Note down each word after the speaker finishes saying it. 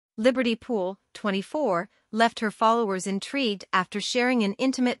Liberty Poole, 24, left her followers intrigued after sharing an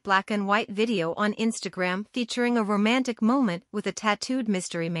intimate black-and-white video on Instagram featuring a romantic moment with a tattooed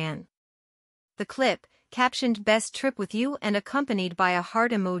mystery man. The clip, captioned "Best Trip with You" and accompanied by a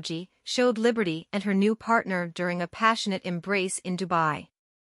heart emoji, showed Liberty and her new partner during a passionate embrace in Dubai.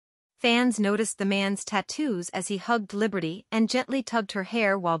 Fans noticed the man's tattoos as he hugged Liberty and gently tugged her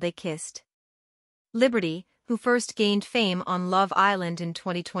hair while they kissed. Liberty, who first gained fame on Love Island in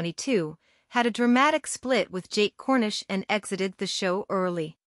 2022, had a dramatic split with Jake Cornish and exited the show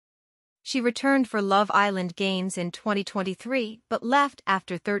early. She returned for Love Island Games in 2023 but left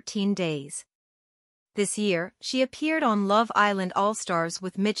after 13 days. This year, she appeared on Love Island All-Stars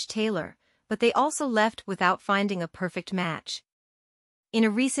with Mitch Taylor, but they also left without finding a perfect match. In a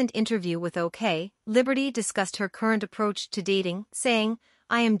recent interview with OK, Liberty discussed her current approach to dating, saying,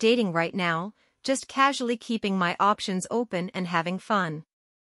 "I am dating right now, just casually keeping my options open and having fun.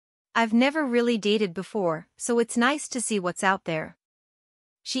 I've never really dated before, so it's nice to see what's out there."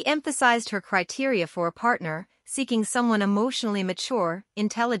 She emphasized her criteria for a partner, seeking someone emotionally mature,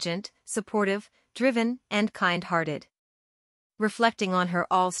 intelligent, supportive, driven, and kind-hearted. Reflecting on her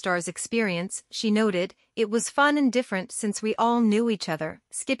All-Stars experience, she noted, "It was fun and different since we all knew each other,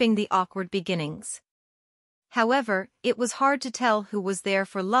 skipping the awkward beginnings. However, it was hard to tell who was there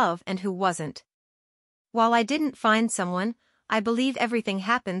for love and who wasn't. While I didn't find someone, I believe everything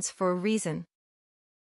happens for a reason."